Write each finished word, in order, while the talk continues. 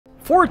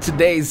for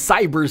today's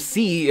Cyber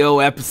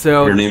CEO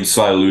episode. Her name's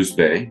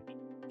cie_𝗳𝗃𝗶𝗹.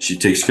 She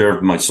takes care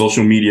of my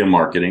social media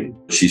marketing.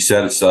 She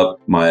sets up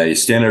my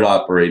standard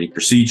operating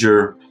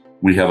procedure.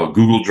 We have a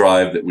Google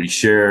Drive that we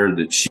share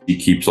that she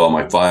keeps all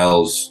my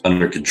files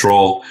under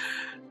control.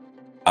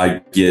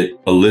 I get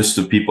a list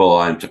of people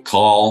I'm to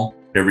call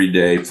every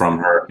day from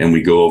her, and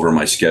we go over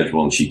my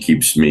schedule, and she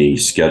keeps me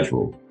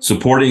scheduled.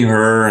 Supporting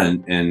her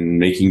and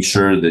making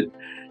sure that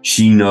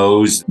she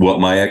knows what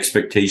my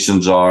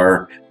expectations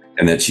are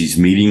and that she's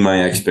meeting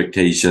my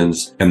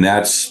expectations. And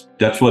that's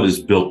what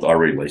has built our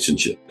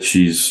relationship.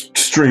 She's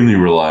extremely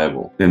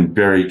reliable and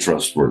very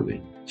trustworthy.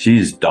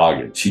 She's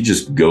dogged. She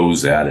just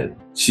goes at it.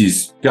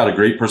 She's got a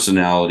great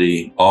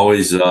personality,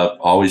 always up,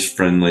 always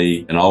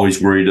friendly, and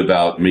always worried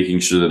about making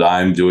sure that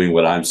I'm doing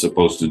what I'm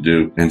supposed to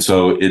do. And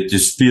so it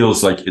just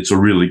feels like it's a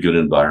really good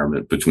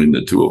environment between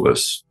the two of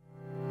us.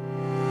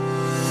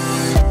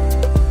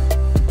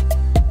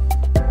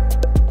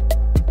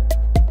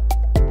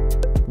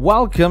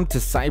 Welcome to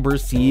Cyber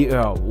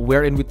CEO,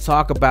 wherein we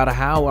talk about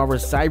how our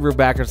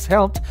cyberbackers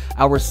helped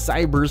our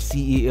cyber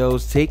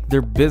CEOs take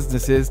their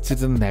businesses to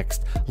the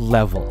next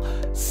level.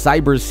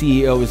 Cyber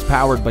CEO is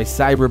powered by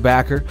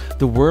Cyberbacker,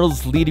 the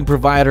world's leading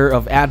provider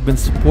of admin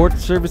support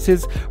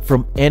services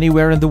from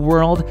anywhere in the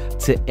world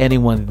to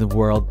anyone in the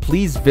world.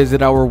 Please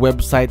visit our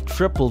website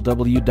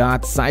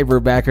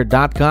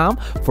www.cyberbacker.com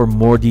for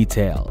more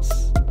details.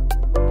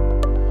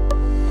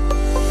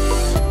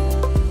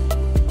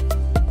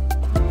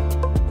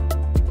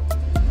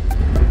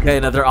 Okay,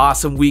 another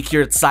awesome week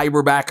here at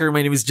Cyberbacker.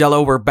 My name is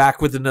Jello. We're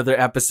back with another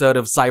episode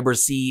of Cyber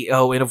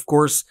CEO. And of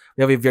course,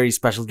 we have a very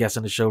special guest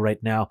on the show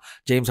right now.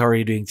 James, how are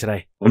you doing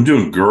today? I'm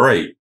doing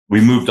great.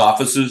 We moved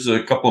offices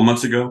a couple of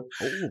months ago.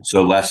 Oh.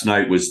 So last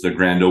night was the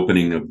grand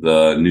opening of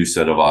the new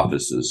set of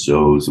offices.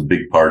 So it was a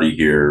big party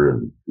here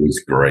and it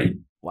was great.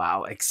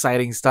 Wow,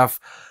 exciting stuff.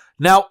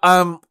 Now,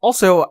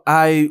 also,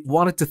 I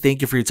wanted to thank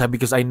you for your time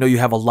because I know you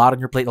have a lot on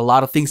your plate, a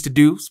lot of things to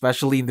do,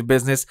 especially in the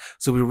business.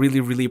 So we really,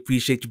 really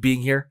appreciate you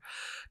being here.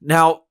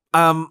 Now,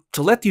 to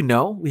let you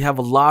know, we have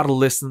a lot of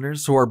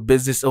listeners who are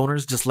business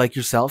owners just like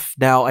yourself.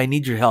 Now, I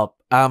need your help.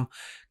 Can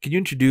you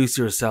introduce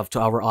yourself to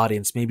our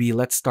audience? Maybe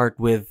let's start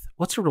with,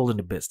 what's your role in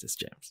the business,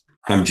 James?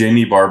 I'm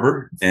Jamie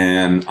Barber,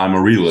 and I'm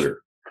a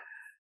realtor.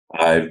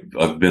 I've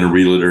been a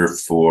realtor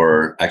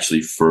for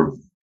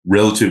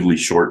relatively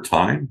short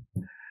time.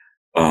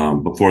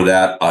 Before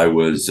that, I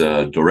was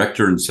a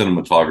director and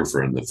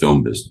cinematographer in the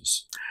film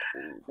business.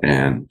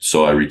 And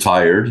so I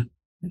retired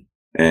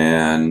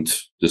and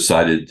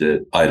decided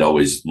that I'd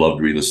always loved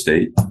real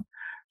estate.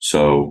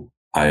 So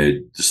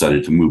I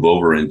decided to move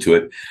over into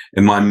it.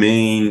 And my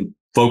main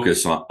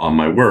focus on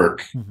my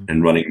work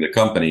and running the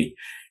company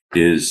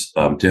is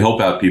to help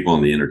out people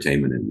in the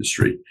entertainment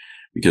industry,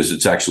 because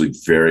it's actually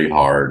very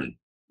hard.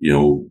 You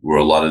know,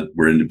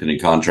 we're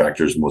independent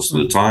contractors most of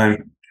the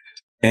time.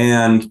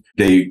 And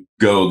they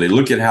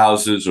look at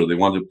houses, or they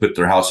want to put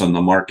their house on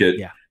the market.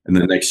 Yeah. And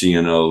the next thing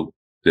you know,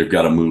 they've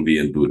got a movie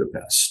in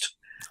Budapest.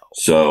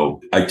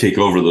 So I take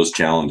over those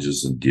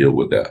challenges and deal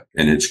with that.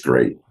 And it's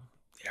great.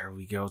 There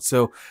we go.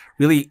 So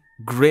really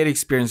great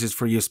experiences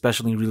for you,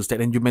 especially in real estate.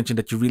 And you mentioned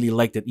that you really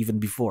liked it even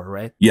before,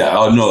 right? Yeah.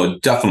 Oh, no,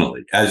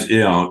 definitely. As you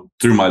know,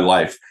 through my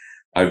life,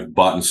 I've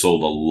bought and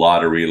sold a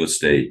lot of real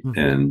estate.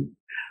 And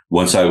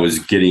once I was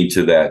getting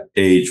to that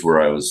age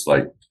where I was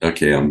like,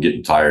 okay, I'm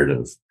getting tired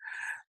of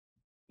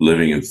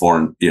living in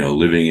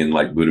living in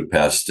like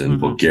Budapest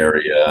and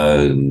Bulgaria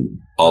and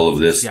all of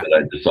this, that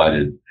I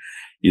decided,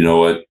 you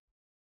know what,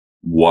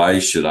 why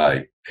should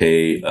I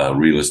pay a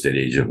real estate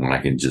agent when I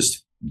can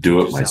just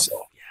do it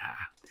myself? Yeah,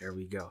 there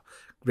we go.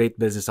 Great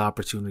business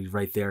opportunity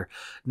right there.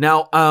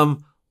 Now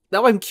I'm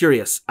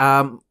curious,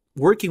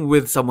 working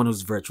with someone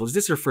who's virtual, is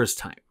this your first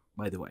time,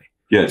 by the way?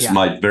 Yeah, it's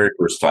my very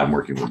first time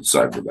working with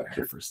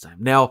Cyberbacker. First time.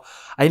 Now,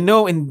 I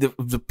know in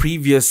the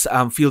previous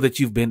field that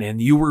you've been in,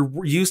 you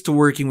were used to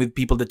working with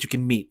people that you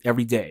can meet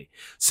every day.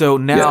 So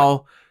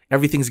now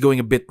everything's going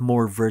a bit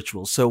more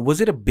virtual. So was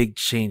it a big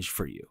change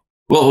for you?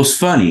 Well, it was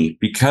funny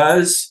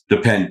because the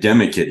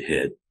pandemic had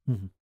hit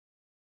and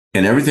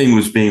everything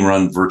was being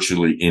run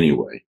virtually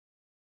anyway.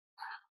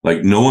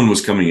 Like no one was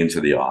coming into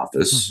the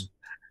office.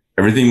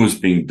 Everything was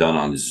being done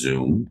on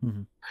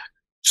Zoom.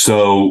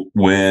 So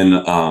when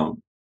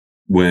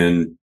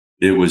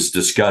it was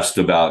discussed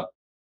about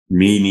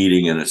me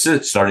needing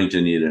starting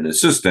to need an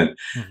assistant,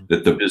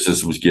 that the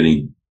business was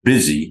getting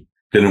busy,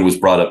 then it was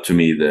brought up to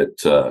me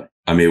that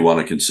I may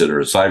want to consider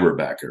a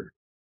cyberbacker.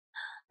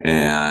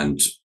 And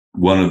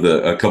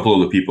a couple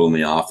of the people in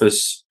the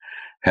office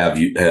have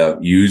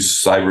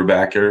used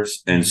cyberbackers.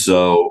 And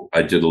so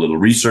I did a little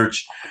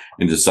research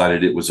and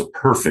decided it was a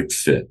perfect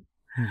fit,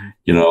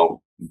 you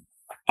know,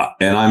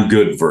 and I'm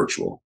good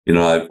virtual. You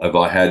know, I've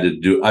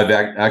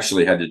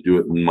actually had to do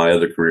it in my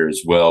other career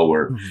as well,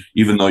 where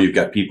even though you've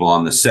got people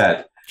on the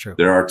set,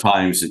 there are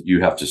times that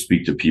you have to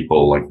speak to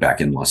people like back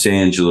in Los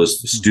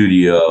Angeles, the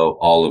studio,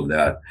 all of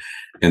that.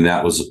 And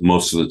that was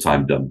most of the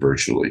time done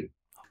virtually.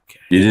 Okay.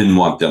 You didn't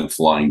want them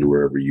flying to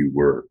wherever you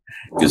were,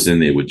 because then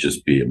they would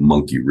just be a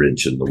monkey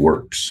wrench in the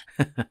works.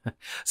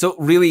 So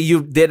really,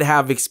 you did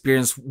have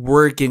experience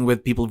working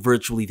with people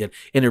virtually then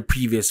in your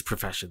previous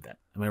profession then.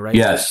 Am I right?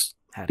 Yes.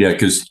 Yeah,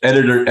 because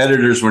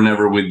editors were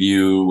never with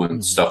you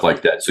and stuff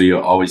like that. So you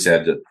always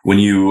had to, when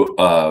you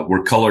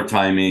were color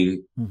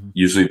timing,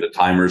 usually the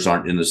timers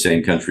aren't in the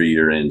same country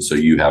you're in. So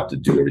you have to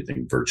do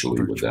everything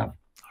virtually with them.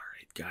 All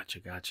right.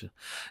 Gotcha.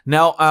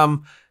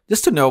 Now,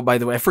 just to know, by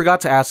the way, I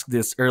forgot to ask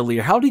this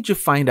earlier. How did you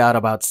find out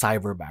about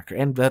Cyberbacker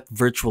and that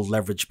virtual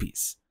leverage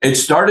piece? It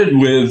started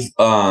with,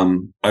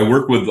 I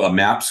work with a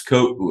MAPS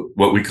coach,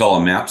 what we call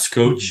a MAPS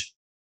coach.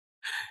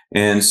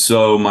 And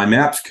so my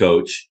MAPS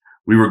coach,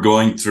 we were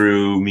going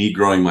through me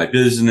growing my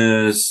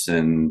business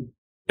and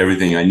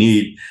everything I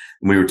need.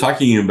 And we were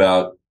talking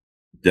about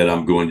that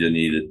I'm going to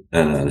need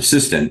an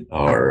assistant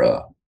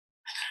or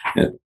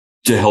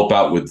to help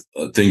out with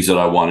things that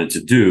I wanted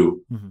to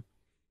do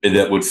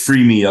that would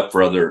free me up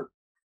for other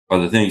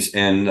things.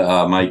 And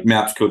my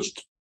MAPS coach,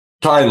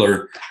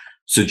 Tyler,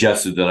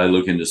 suggested that I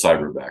look into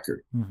Cyberbacker.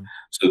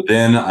 So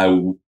then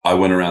I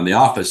went around the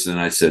office and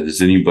I said,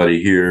 does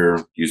anybody here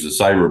use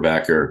a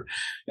Cyberbacker?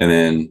 And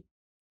then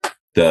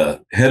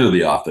the head of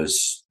the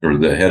office, or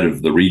the head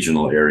of the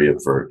regional area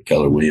for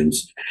Keller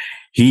Williams,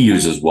 he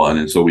uses one.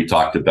 And so we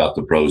talked about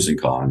the pros and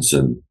cons,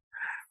 and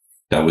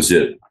that was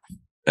it.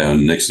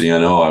 And next thing I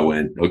know, I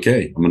went,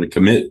 okay, I'm going to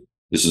commit.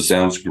 This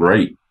sounds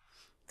great.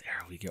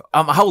 There we go.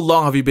 How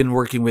long have you been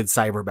working with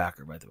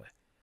Cyberbacker, by the way?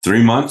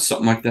 3 months,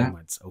 something like that. 3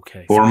 months.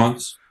 Okay. 4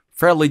 months.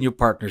 Fairly new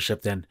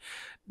partnership then.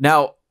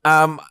 Now,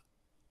 I'm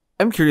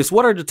curious,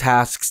 what are the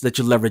tasks that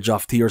you leverage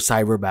off to your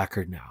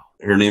Cyberbacker now?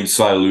 Her name's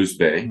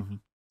cie_𝗳𝗃𝗏.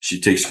 She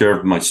takes care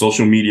of my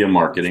social media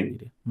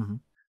marketing.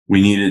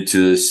 We needed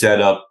to set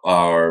up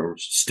our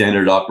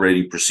standard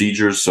operating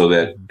procedures so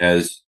that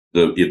as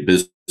the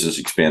business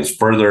expands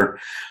further,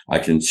 I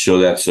can show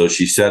that. So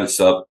she sets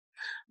up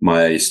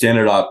my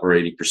standard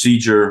operating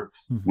procedure.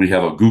 We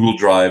have a Google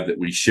Drive that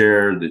we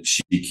share that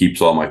she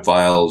keeps all my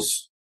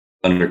files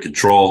under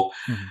control.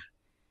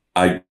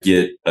 I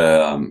get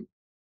a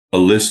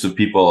list of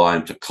people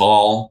I'm to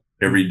call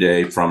every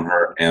day from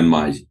her,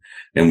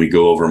 and we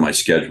go over my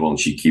schedule, and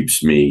she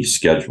keeps me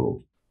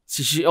scheduled.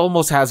 So she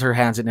almost has her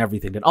hands in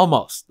everything then.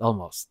 Almost.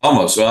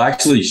 Well,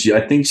 actually,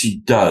 I think she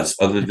does,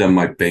 other than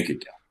my bank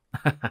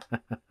account.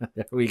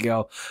 There we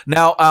go.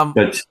 Now,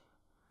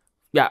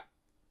 yeah,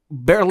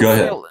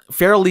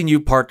 fairly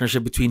new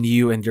partnership between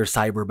you and your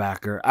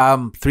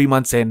Cyberbacker. 3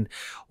 months in,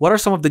 what are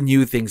some of the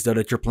new things though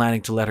that you're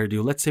planning to let her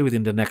do? Let's say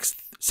within the next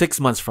 6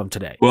 months from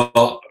today.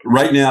 Well,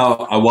 right now,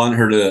 I want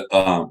her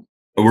to.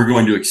 We're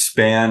going to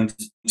expand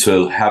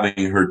to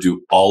having her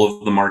do all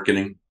of the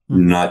marketing,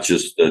 not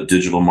just the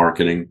digital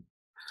marketing,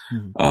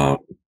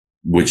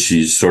 which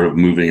she's sort of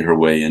moving her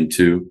way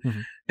into,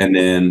 and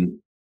then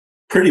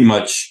pretty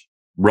much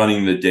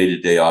running the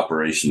day-to-day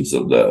operations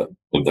of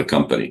the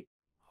company.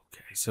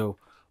 Okay, so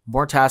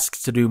more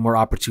tasks to do, more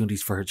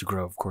opportunities for her to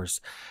grow, of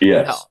course.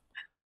 Yes.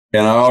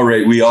 And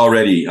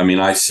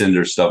I send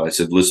her stuff. I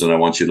said, listen, I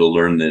want you to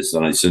learn this.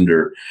 And I send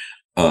her,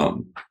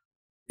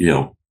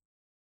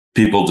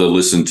 people to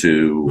listen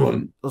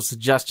to.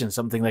 Suggestions,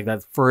 something like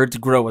that, for her to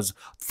grow,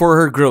 for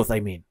her growth,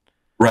 I mean.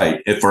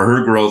 Right. And for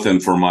her growth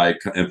and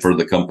for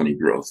the company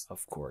growth.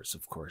 Of course.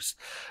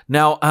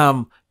 Now,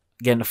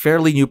 again, a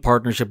fairly new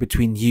partnership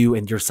between you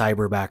and your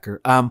Cyberbacker.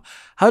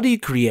 How do you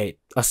create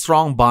a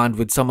strong bond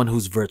with someone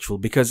who's virtual?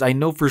 Because I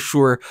know for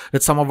sure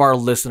that some of our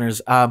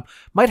listeners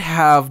might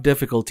have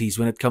difficulties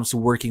when it comes to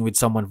working with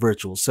someone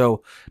virtual.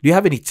 So do you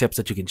have any tips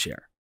that you can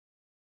share?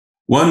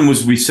 One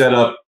was we set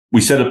up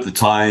the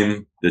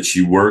time that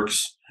she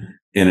works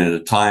and at a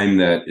time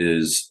that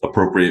is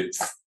appropriate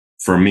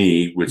for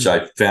me, which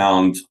I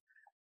found,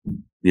 a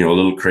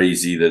little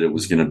crazy that it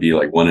was going to be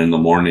like 1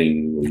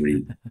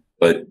 a.m.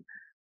 but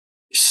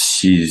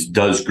she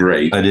does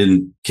great. I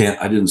didn't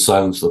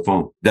silence the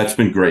phone. That's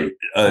been great.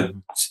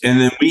 And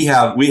then we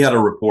had a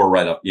rapport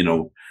right up,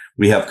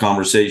 we've had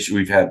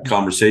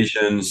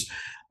conversations.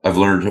 I've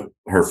learned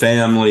her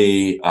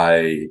family.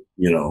 I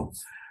know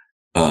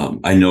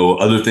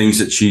other things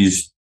that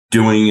she's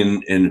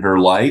doing in her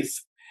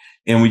life.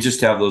 And we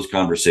just have those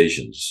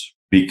conversations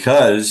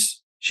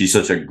because she's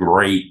such a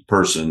great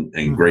person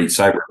and great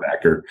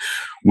Cyberbacker.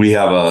 We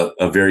have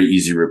a very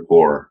easy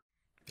rapport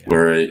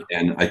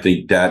and I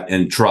think that,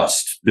 and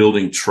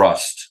building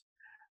trust,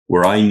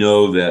 where I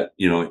know that,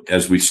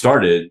 as we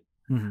started,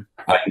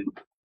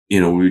 we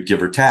would give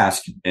her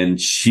tasks and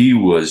she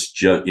was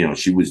just,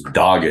 she was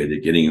dogged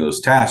at getting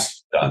those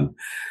tasks done.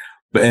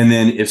 And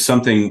then if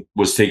something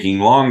was taking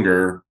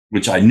longer,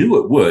 which I knew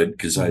it would,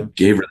 because I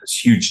gave her this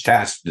huge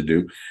task to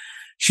do,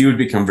 she would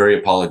become very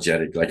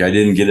apologetic. Like, I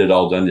didn't get it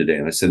all done today.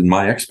 And I said,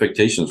 my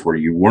expectations were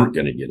you weren't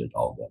going to get it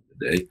all done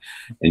today.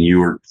 And you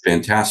were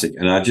fantastic.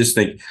 And I just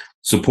think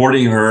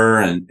supporting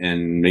her and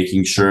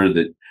making sure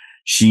that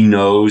she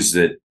knows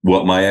that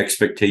what my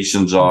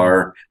expectations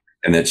are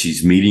and that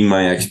she's meeting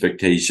my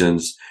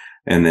expectations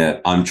and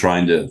that I'm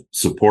trying to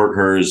support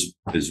her as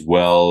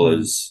well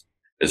as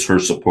her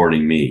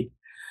supporting me.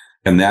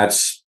 And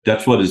that's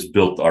what has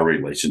built our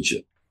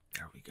relationship.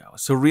 There we go.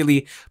 So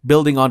really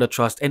building on the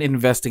trust and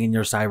investing in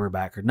your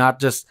cyberbacker, not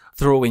just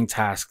throwing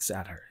tasks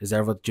at her. Is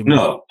that what you mean?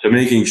 No, to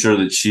making sure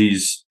that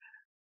she's,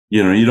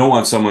 you know, you don't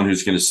want someone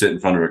who's going to sit in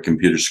front of a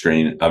computer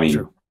screen. I mean,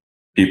 True.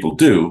 People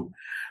do,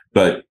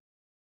 but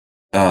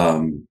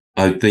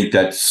I think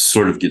that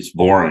sort of gets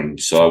boring.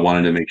 So I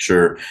wanted to make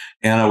sure,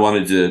 and I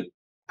wanted to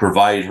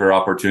provide her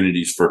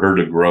opportunities for her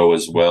to grow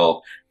as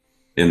well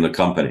in the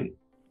company.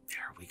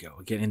 There we go.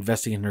 Again,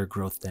 investing in her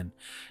growth then.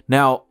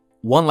 Now,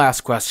 one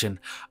last question.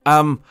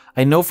 I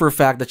know for a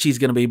fact that she's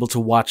going to be able to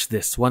watch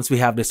this once we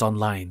have this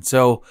online.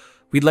 So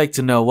we'd like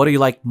to know, what do you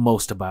like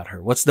most about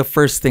her? What's the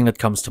first thing that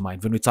comes to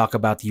mind when we talk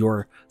about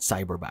your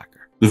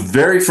cyberbacker? The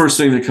very first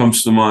thing that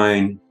comes to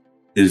mind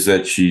is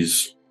that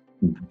she's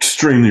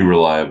extremely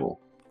reliable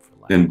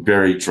and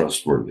very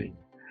trustworthy.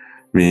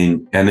 I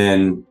mean, and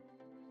then,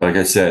 like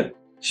I said,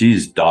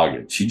 she's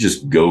dogged. She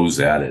just goes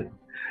at it.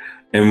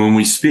 And when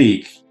we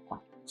speak,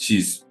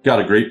 she's got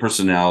a great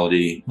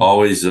personality,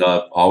 always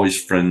up,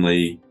 always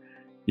friendly,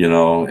 you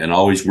know, and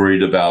always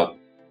worried about,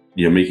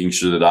 you know, making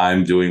sure that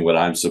I'm doing what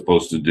I'm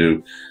supposed to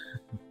do.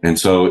 And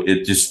so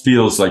it just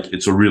feels like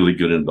it's a really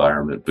good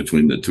environment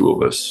between the two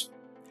of us.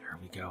 There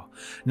we go.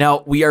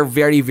 Now, we are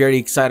very, very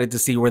excited to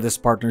see where this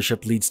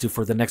partnership leads to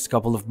for the next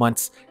couple of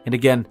months. And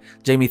again,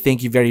 Jamie,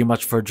 thank you very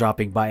much for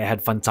dropping by. I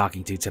had fun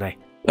talking to you today.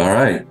 All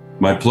right.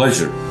 My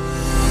pleasure.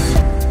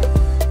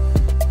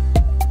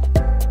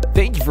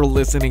 Thank you for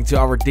listening to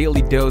our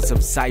daily dose of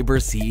Cyber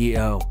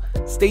CEO.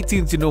 Stay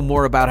tuned to know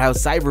more about how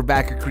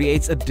Cyberbacker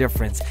creates a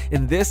difference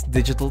in this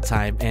digital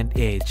time and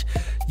age.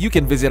 You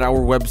can visit our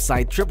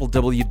website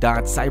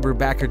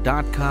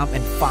www.cyberbacker.com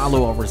and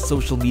follow our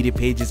social media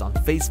pages on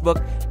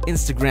Facebook,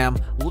 Instagram,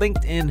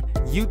 LinkedIn,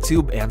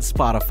 YouTube, and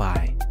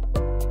Spotify.